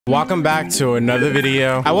Welcome back to another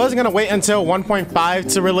video. I was gonna wait until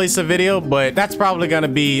 1.5 to release a video, but that's probably gonna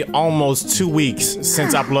be almost 2 weeks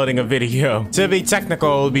since uploading a video. To be technical,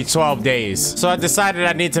 it will be 12 days. So I decided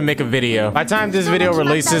I need to make a video. By the time this video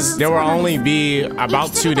releases, there will only be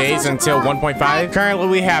about 2 days until 1.5. Currently,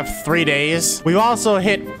 we have 3 days. We've also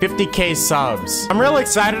hit 50K subs. I'm really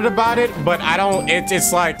excited about it, but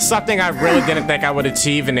it's like something I really didn't think I would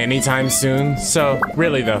achieve in any time soon. So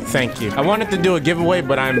really though, thank you. I wanted to do a giveaway,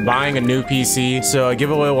 but I'm buying a new PC, so a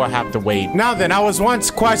giveaway will have to wait. Now then, I was once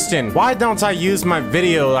questioned, why don't I use my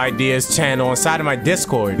video ideas channel inside of my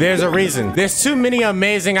Discord? There's a reason. There's too many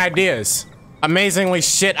amazing ideas. Amazingly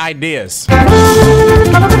shit ideas.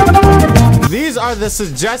 These are the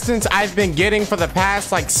suggestions I've been getting for the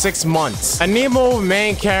past like 6 months. A Nemo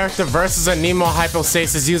main character versus a Nemo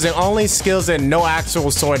hypostasis using only skills and no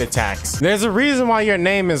actual sword attacks. There's a reason why your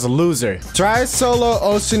name is Loser. Try solo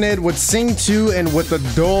Oceanid with Sing 2 and with a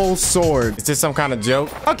dual sword. Is this some kind of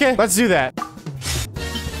joke? Okay, let's do that.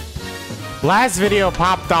 Last video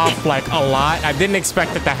popped off like a lot. I didn't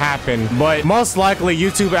expect it to happen, but most likely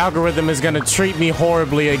YouTube algorithm is gonna treat me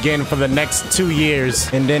horribly again for the next 2 years.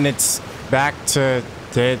 And then it's back to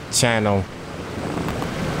the channel.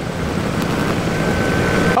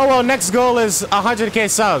 Oh well, next goal is 100K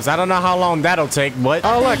subs. I don't know how long that'll take, but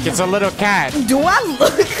oh look, it's a little cat. Do I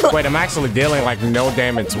look like— Wait, I'm actually dealing like no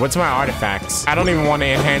damage. What's my artifacts? I don't even want to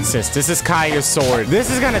enhance this. This is Kaya's sword. This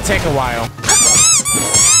is gonna take a while.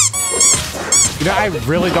 You know, I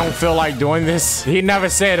really don't feel like doing this. He never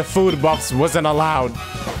said food buffs wasn't allowed.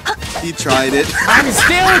 He tried it. I'm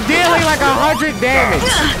still dealing like 100 damage.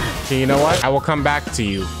 Okay, you know what? I will come back to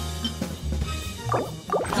you.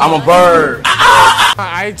 I'm a bird.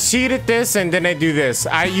 I cheated this and then I do this.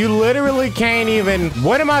 You literally can't even.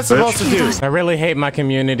 What am I supposed to do? I really hate my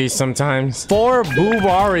community sometimes. For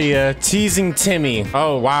Boobaria teasing Timmy.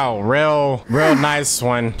 Oh wow, real nice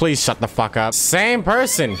one. Please shut the fuck up. Same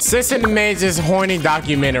person. Sis and the Mage's horny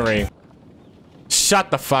documentary. Shut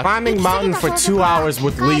the fuck. Climbing mountain for 2 hours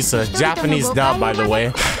with Lisa. Japanese dub, by the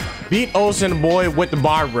way. Beat Ocean Boy with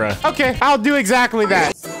Barbara. Okay, I'll do exactly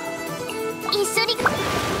that.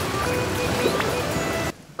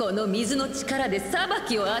 Literally,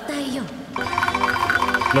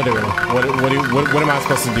 what am I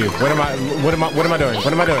supposed to do? What am I doing? What am I doing?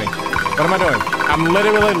 What am I doing? I'm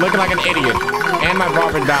literally looking like an idiot. And my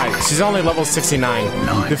barber died. She's only level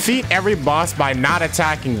 69. Defeat every boss by not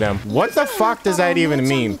attacking them. What the fuck does that even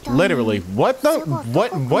mean? Literally, why?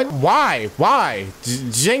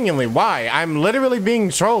 Genuinely, why? I'm literally being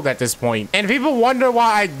trolled at this point. And people wonder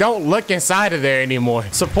why I don't look inside of there anymore.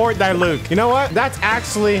 Support Diluc. You know what? That's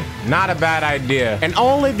actually not a bad idea. And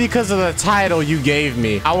only because of the title you gave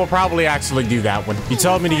me. I will probably actually do that one. You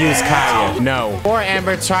told me to use Kaya. No. Or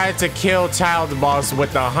Amber tried to kill Child Boss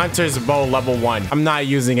with the Hunter's Bow level 1. I'm not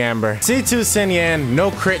using Amber. C2 Senyan, no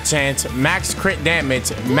crit chance, max crit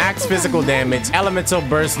damage, max physical damage, elemental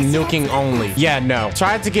burst nuking only. Yeah, no.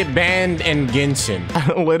 Tried to get banned in Genshin.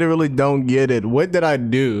 I literally don't get it. What did I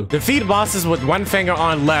do? Defeat bosses with one finger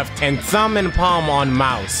on left and thumb and palm on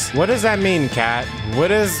mouse. What does that mean, cat? What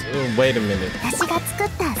is... wait a minute.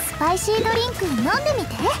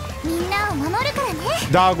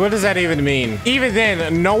 Dog, what does that even mean? Even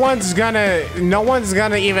then, no one's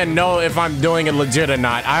gonna even know if I'm doing it legit or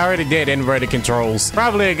not. I already did inverted controls.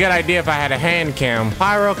 Probably a good idea if I had a hand cam.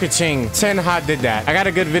 Pyro Kaching, Tenha did that. I got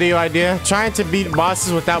a good video idea. Trying to beat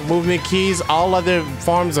bosses without movement keys. All other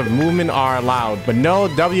forms of movement are allowed, but no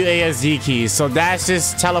WASD keys. So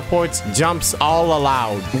dashes, teleports, jumps, all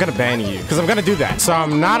allowed. I'm gonna ban you because I'm gonna do that. So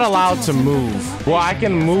I'm not allowed to move. Well, I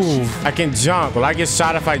can move. I can jump. Will I get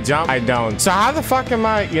shot if I jump? I don't. So how the fuck am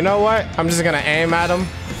I? You know what? I'm just gonna aim at him.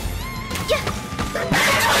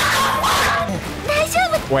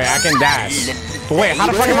 Wait, I can dash. But wait, how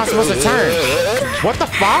the fuck am I supposed to turn? What the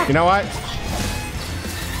fuck? You know what?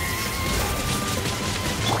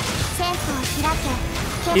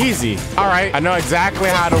 Easy. All right, I know exactly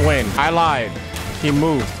how to win. I lied. He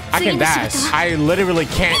moved. I can dash. I literally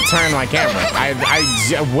can't turn my camera.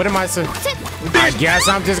 What am I supposed? I guess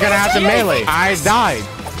I'm just gonna have to melee. I died.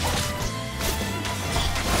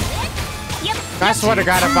 I swear to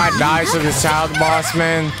God, if I die to this child boss,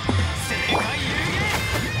 man,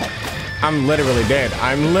 I'm literally dead.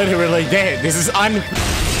 I'm literally dead. This is Oh,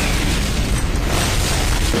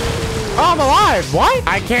 I'm alive. What?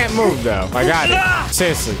 I can't move though. I got it.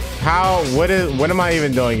 Seriously. What am I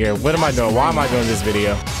even doing here? What am I doing? Why am I doing this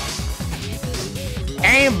video?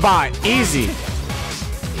 Aimbot. Easy.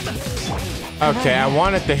 Okay, I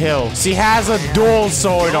wanted the hill. She has a dual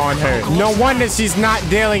sword on her. No wonder she's not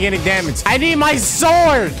dealing any damage. I need my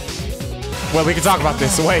sword. Well, we can talk about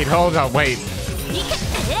this. Wait, hold up, wait.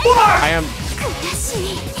 I am...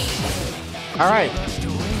 Alright.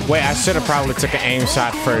 Wait, I should have probably took an aim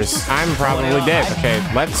shot first. I'm probably dead. Okay,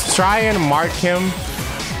 let's try and mark him.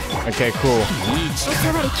 Okay, cool.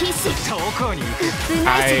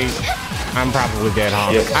 I'm probably dead,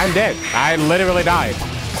 huh? Yep. I'm dead. I literally died.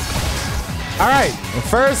 Alright, the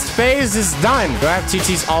first phase is done. Do I have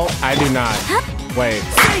Chi-Chi's ult? I do not. Wait,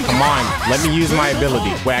 come on. Let me use my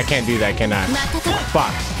ability. Wait, I can't do that, can I?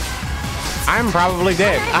 Fuck. I'm probably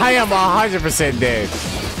dead. I am 100% dead.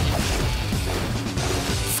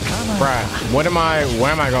 Bruh, where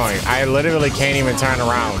am I going? I literally can't even turn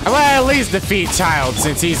around. Well, at least defeat Child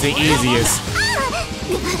since he's the easiest.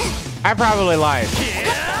 I probably lied.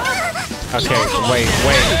 Okay, wait.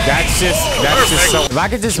 That's just so... If I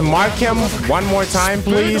could just mark him one more time,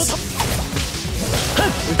 please.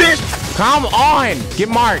 Come on! Get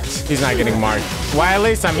marked. He's not getting marked. Well, at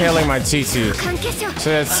least I'm healing my Chi-Chi. So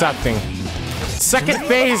that's something. Second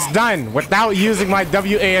phase done without using my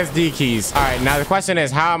WASD keys. All right, now the question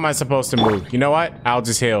is, how am I supposed to move? You know what? I'll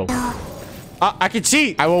just heal. I can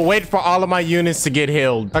cheat. I will wait for all of my units to get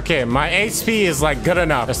healed. Okay, my HP is like good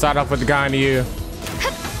enough. Let's start off with the guy on you.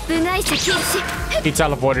 He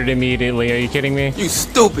teleported immediately. Are you kidding me? You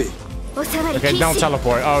stupid. Okay, don't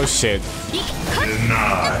teleport. Oh shit.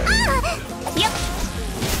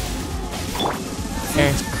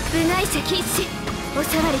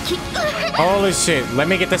 Holy shit. Let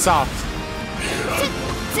me get this off.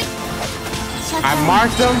 I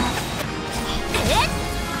marked him.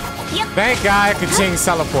 Thank God Kaching's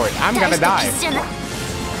teleport. I'm gonna die.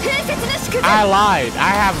 I lied. I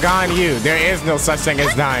have gone you. There is no such thing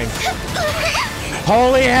as dying.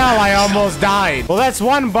 Holy hell, I almost died. Well, that's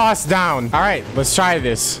one boss down. All right, let's try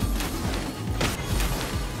this.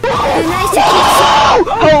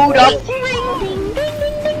 Hold up.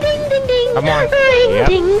 Come on. Yep.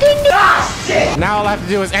 Now all I have to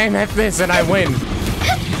do is aim at this and I win.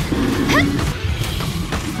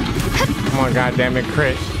 Come on, goddammit,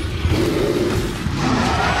 crit.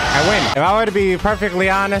 I win. If I were to be perfectly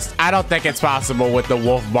honest, I don't think it's possible with the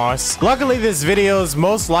wolf boss. Luckily, this video is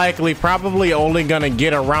most likely probably only gonna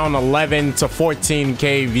get around 11 to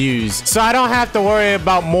 14K views. So I don't have to worry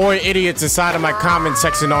about more idiots inside of my comment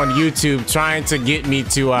section on YouTube trying to get me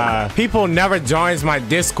to, people never joins my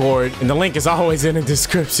Discord, and the link is always in the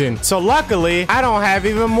description. So luckily, I don't have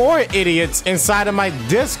even more idiots inside of my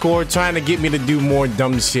Discord trying to get me to do more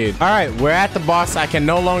dumb shit. All right, we're at the boss. I can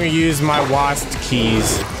no longer use my WASD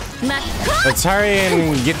keys. Let's hurry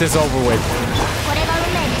and get this over with.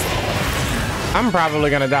 I'm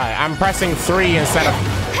probably gonna die. I'm pressing 3 instead of...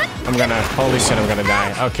 Holy shit, I'm gonna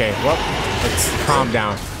die. Okay, well, let's calm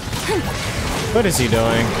down. What is he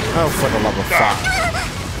doing? Oh, for the love of fuck.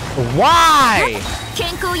 Why?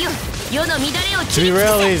 To be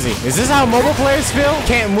real easy. Is this how mobile players feel?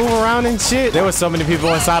 Can't move around and shit? There were so many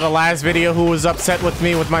people inside the last video who was upset with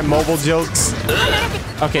me with my mobile jokes.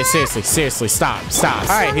 Okay, seriously, stop. All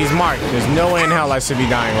right, he's marked. There's no way in hell I should be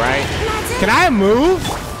dying, right? Can I move?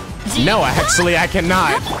 No, actually, I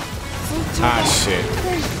cannot. Ah, shit.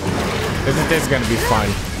 Isn't this gonna be fun?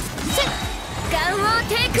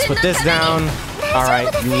 Let's put this down. All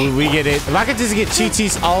right, we get it. If I could just get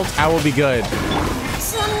Chi-Chi's ult, I will be good.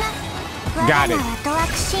 Got it.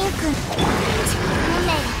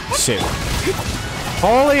 Shit.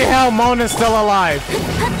 Holy hell, Mona's still alive.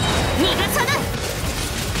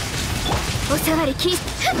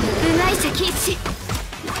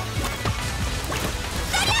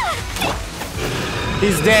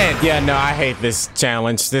 He's dead. Yeah, no, I hate this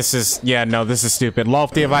challenge. This is stupid.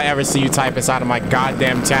 Lofty, if I ever see you type inside of my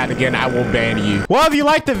goddamn chat again, I will ban you. Well, if you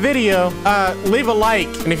liked the video, leave a like.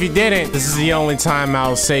 And if you didn't, this is the only time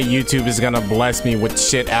I'll say YouTube is gonna bless me with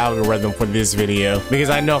shit algorithm for this video. Because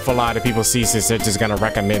I know if a lot of people see this, they're just gonna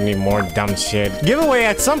recommend me more dumb shit. Giveaway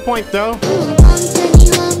at some point, though.